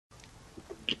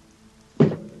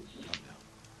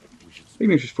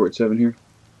Ignatius 47 here.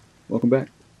 Welcome back.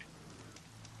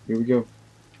 Here we go.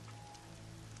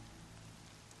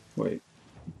 Wait,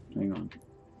 hang on.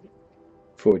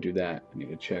 Before we do that, I need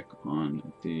to check on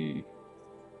the...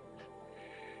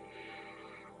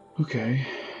 Okay,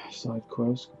 side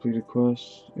quests, completed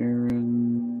quests,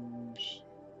 errands.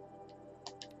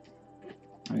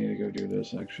 I need to go do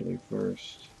this actually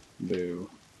first. Boo.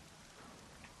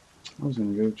 I was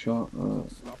gonna go chop.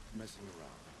 Stop messing around.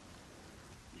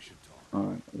 We should talk.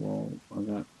 Alright, well, I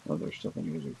got other stuff I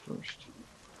need to do first.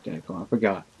 Daggone, I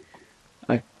forgot.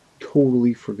 I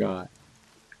totally forgot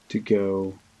to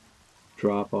go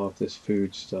drop off this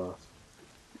food stuff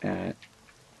at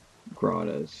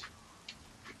Grotto's.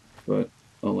 But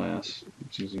alas,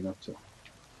 it's easy enough to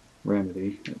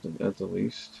remedy at the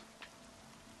least.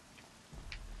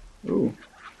 Ooh,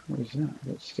 what is that?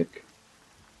 That stick?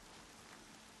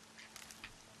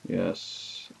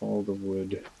 Yes, all the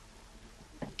wood.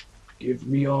 Give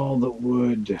me all the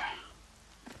wood.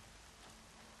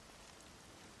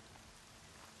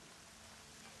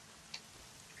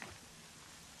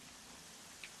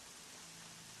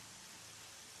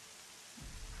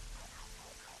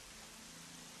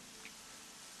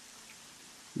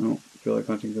 I don't feel like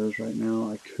hunting those right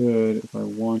now. I could if I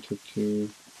wanted to,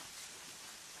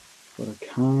 but I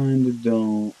kinda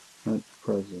don't at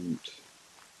present.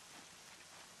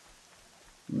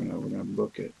 We're gonna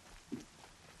book it.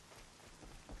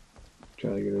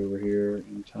 Try to get over here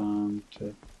in time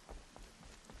to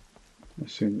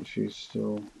assume that she's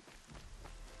still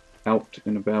out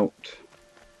and about.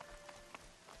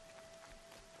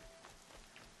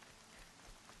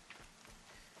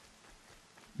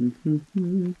 It's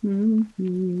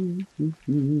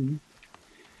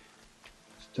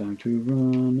time to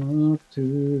run up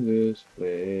to this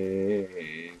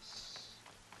place.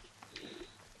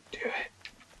 Do it.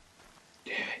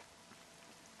 Do it.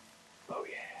 Oh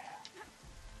yeah.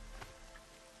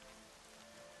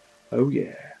 Oh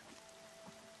yeah.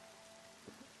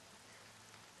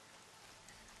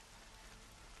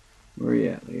 Where you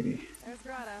at, lady? There's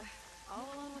Grata, all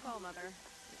alone with Allmother.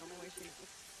 The only way she...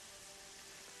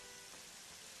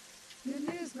 Good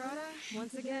news, Grata.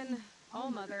 Once again,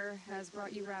 Allmother has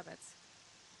brought you rabbits.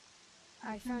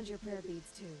 I found your prayer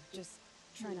beads, too. Just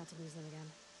try not to lose them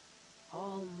again.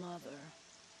 Allmother.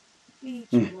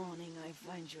 Each morning I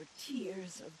find your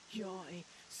tears of joy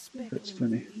speckling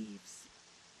the leaves.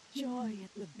 Joy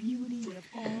at the beauty of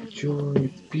all Joy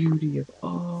at the beauty of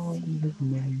all of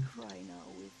May. I cry now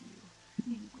with you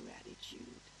in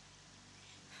gratitude.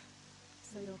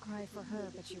 So you'll cry for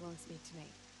her, but you won't speak to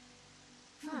me.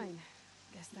 Fine.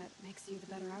 Guess that makes you the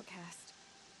better outcast.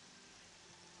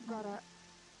 Grata,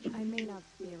 I may not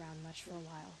be around much for a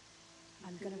while.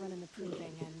 I'm gonna run in the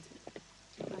proving, and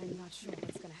I'm not sure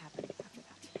what's gonna happen after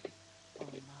that.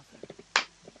 Allmother,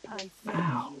 I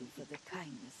thank you for the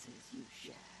kindnesses you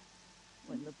share.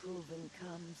 When the proving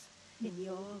comes, in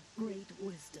your great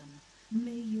wisdom,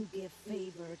 may you give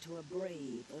favor to a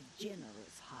brave of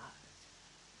generous heart.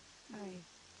 I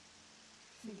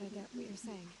think I get what you're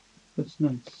saying. That's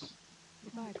nice.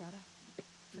 Goodbye, Grata.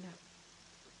 For now.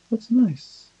 That's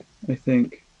nice. I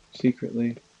think,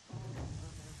 secretly.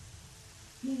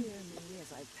 Hear me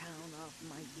as I pound off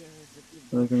my years of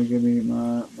devotion. Are they gonna give me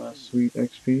my sweet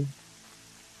XP?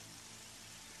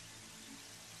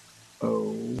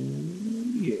 Oh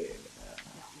yeah.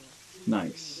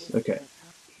 Nice. Okay.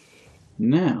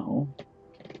 Now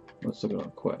let's look at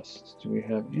our quests. Do we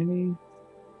have any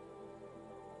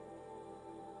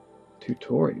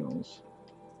tutorials?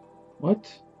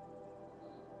 What?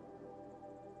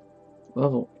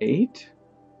 Level 8?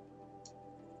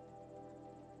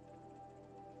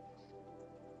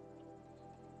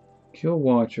 Kill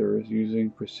watchers using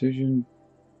precision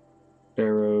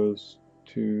arrows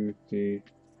to the...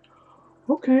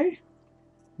 Okay.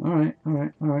 Alright.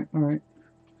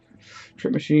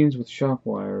 Trip machines with shock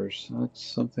wires. That's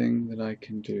something that I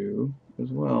can do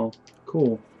as well.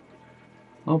 Cool.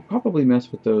 I'll probably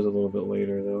mess with those a little bit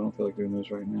later, though. I don't feel like doing those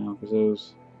right now, because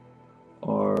those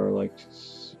are, like,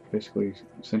 basically,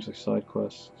 essentially side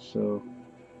quests. So,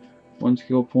 1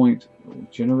 skill point,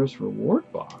 generous reward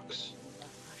box.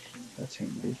 That's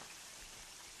handy.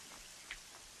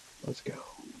 Let's go.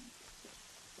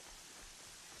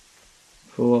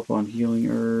 Full up on healing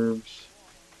herbs.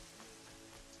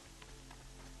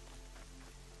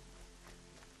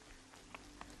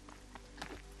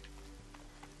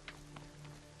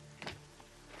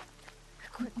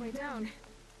 Quick way down.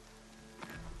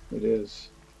 It is.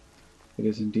 It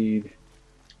is indeed.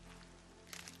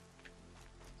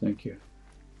 Thank you.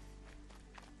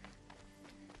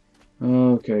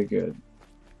 Okay, good.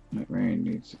 That rain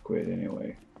needs to quit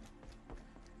anyway.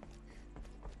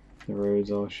 The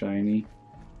road's all shiny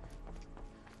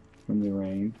from the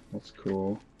rain. That's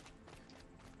cool.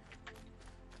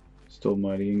 Still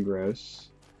muddy and gross.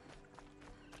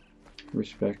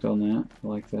 Respect on that. I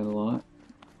like that a lot.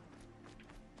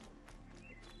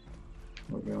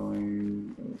 We're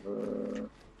going over...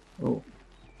 Oh.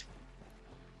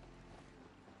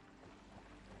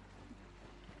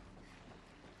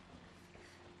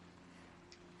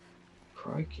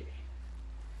 Crikey.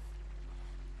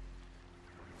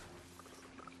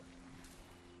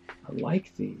 I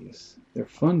like these. They're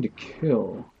fun to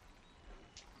kill.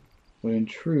 But in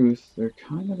truth, they're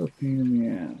kind of a pain in the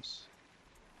ass.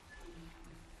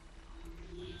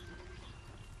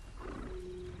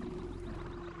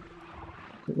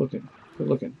 Good looking. Good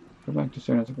looking. Go back to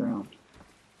staring at the ground.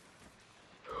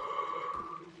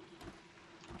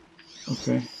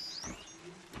 Okay.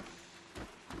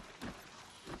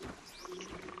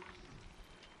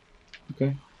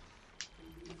 Okay.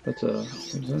 That's a... What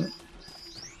is that?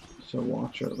 It's a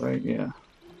watcher, right? Yeah.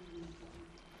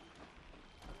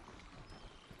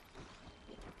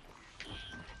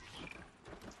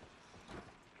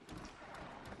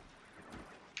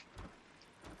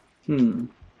 Hmm.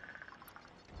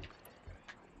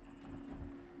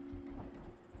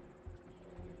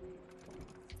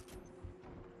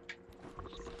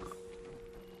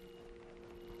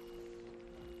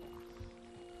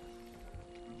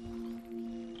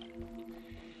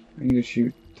 I need to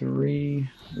shoot 3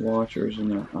 watchers in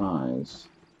their eyes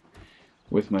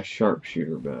with my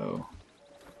sharpshooter bow.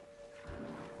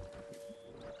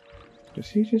 Does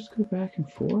he just go back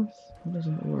and forth? How does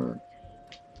that work?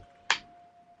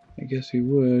 I guess he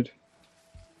would.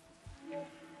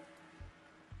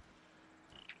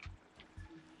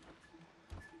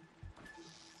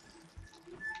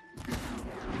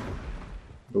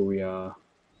 Booyah.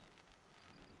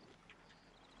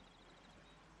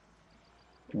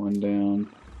 1 down.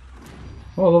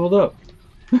 Oh, leveled up!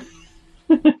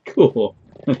 Cool.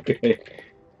 Okay.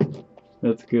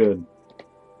 That's good.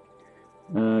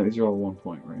 These are all 1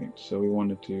 point, right? So we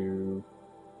wanted to...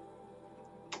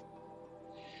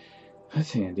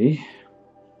 That's handy.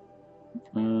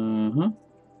 Uh-huh.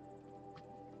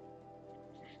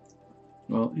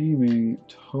 While aiming,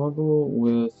 toggle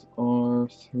with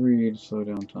R3 to slow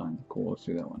down time. Cool, let's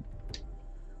do that one.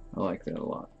 I like that a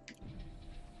lot.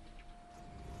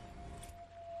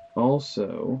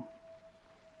 Also,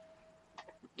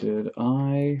 did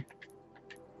I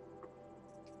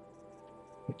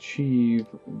achieve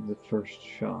the first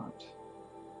shot?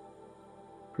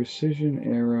 Precision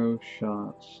arrow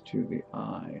shots to the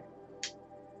eye.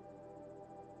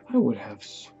 I would have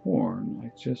sworn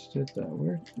I just did that.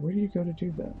 Where do you go to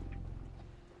do that?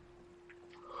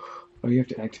 Oh, you have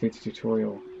to activate the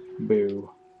tutorial. Boo.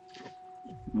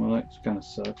 Well, that kind of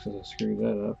sucks because I screwed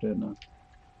that up, didn't I?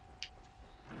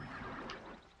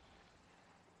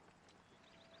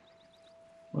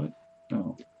 What?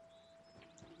 Oh.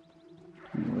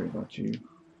 Don't worry about you.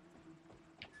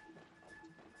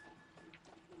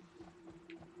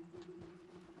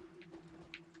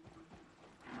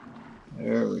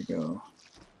 There we go.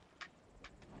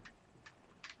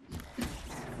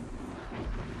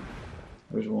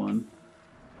 There's one.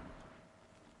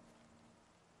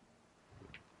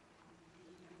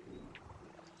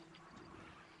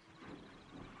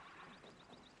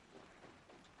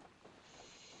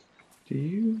 Do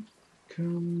you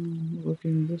come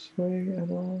looking this way at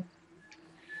all?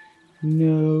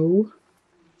 No.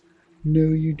 No,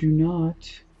 you do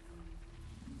not.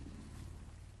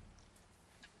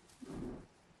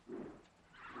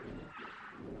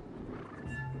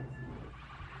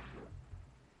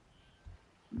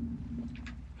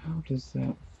 How does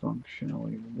that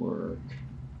functionally work?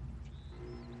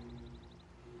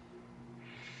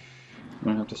 I'm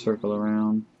gonna have to circle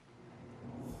around.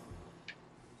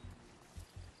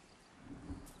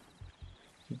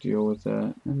 To deal with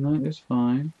that, and that is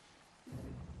fine.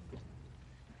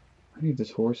 I need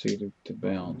this horsey to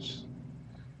bounce.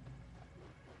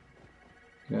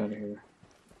 Get out of here.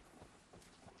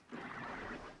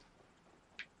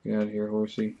 Get out of here,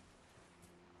 horsey.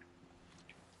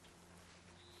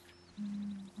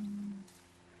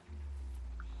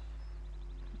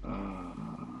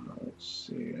 Let's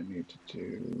see, I need to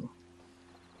do...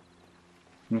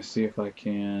 I'm gonna see if I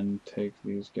can take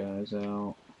these guys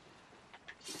out.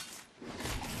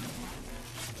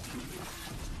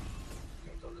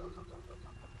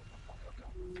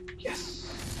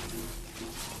 Yes!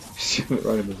 Shove it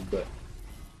right in his butt.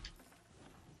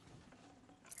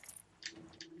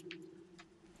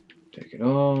 Take it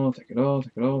all, take it all,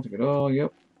 take it all, take it all,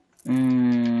 yep.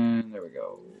 And there we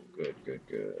go. Good, good,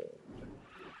 good.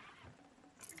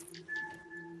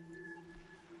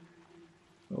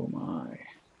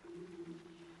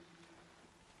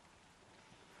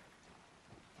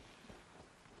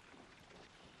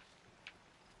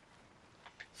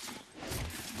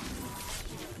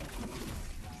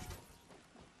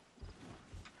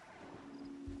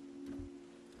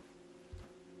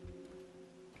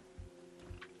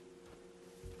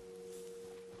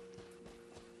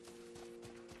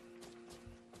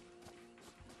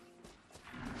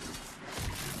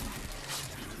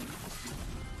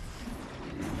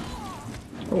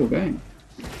 Oh, dang.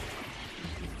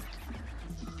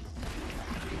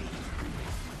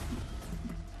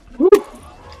 Whew.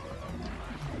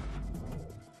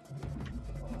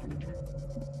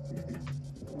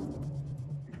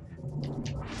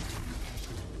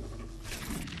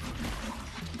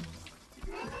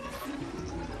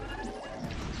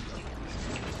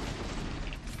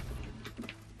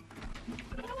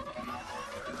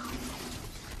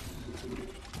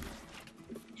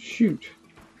 Shoot.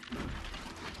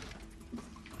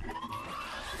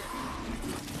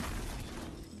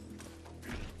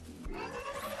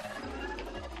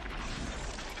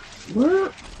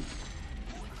 Where?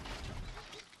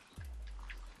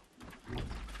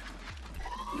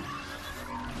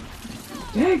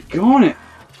 Daggone it!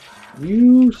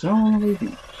 You son of a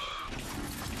bitch.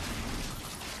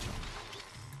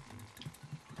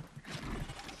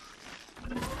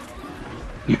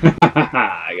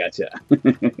 I gotcha.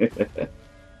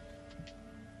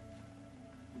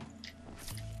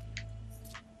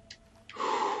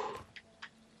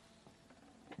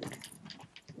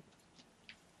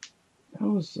 That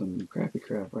was some crappy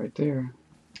crap right there.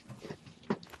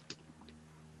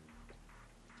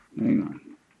 Hang on.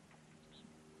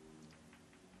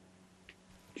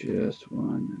 Just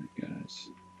 1 minute, guys.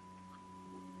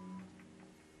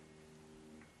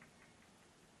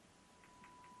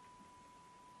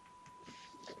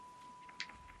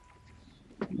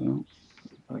 Well,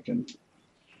 I can.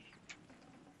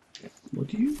 What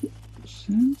do you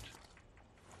send?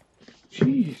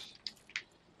 Jeez.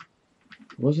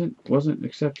 Wasn't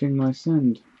accepting my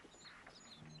send.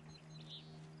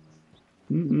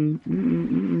 No.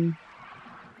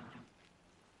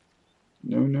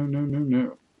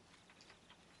 No.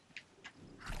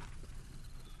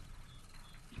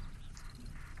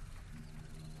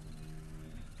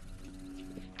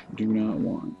 Do not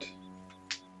want.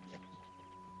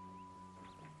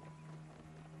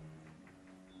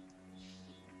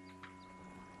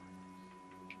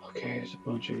 Okay, there's a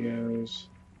bunch of yos.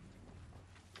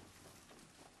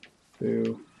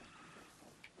 Boo.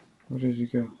 Where did he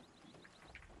go?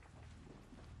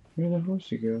 Where did the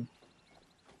horsey go?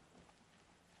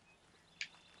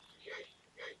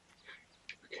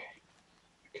 Okay.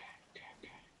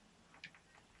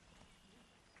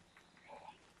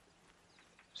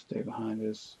 Stay behind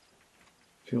this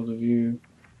field of view.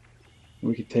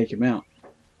 We could take him out.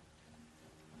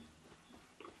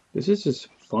 This is just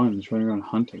fun, just running around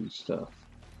hunting stuff.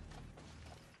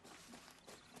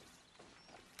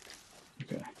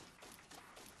 Okay.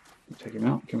 Take him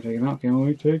out. Can we take him out? Can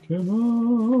we take him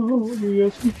out?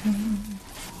 Yes, we can.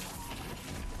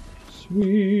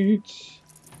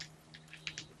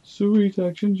 Sweet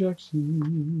Action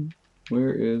Jackson.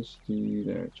 Where is the...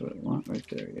 There, that's what I want right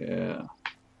there. Yeah.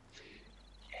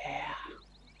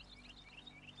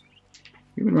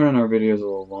 We've been running our videos a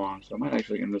little long, so I might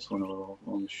actually end this one a little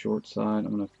on the short side.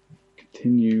 I'm going to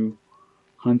continue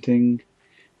hunting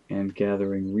and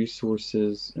gathering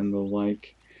resources and the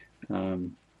like.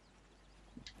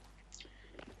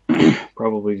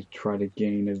 Probably try to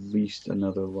gain at least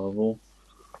another level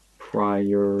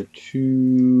prior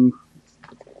to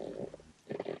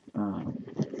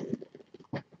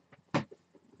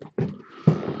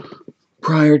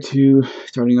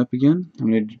starting up again. I'm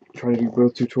going to try to do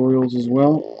both tutorials as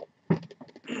well.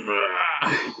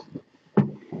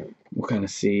 We'll kind of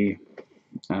see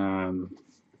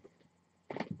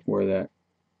where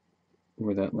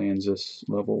that lands us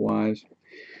level wise.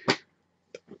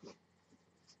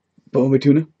 Boa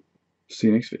Tuna. See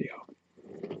you next video.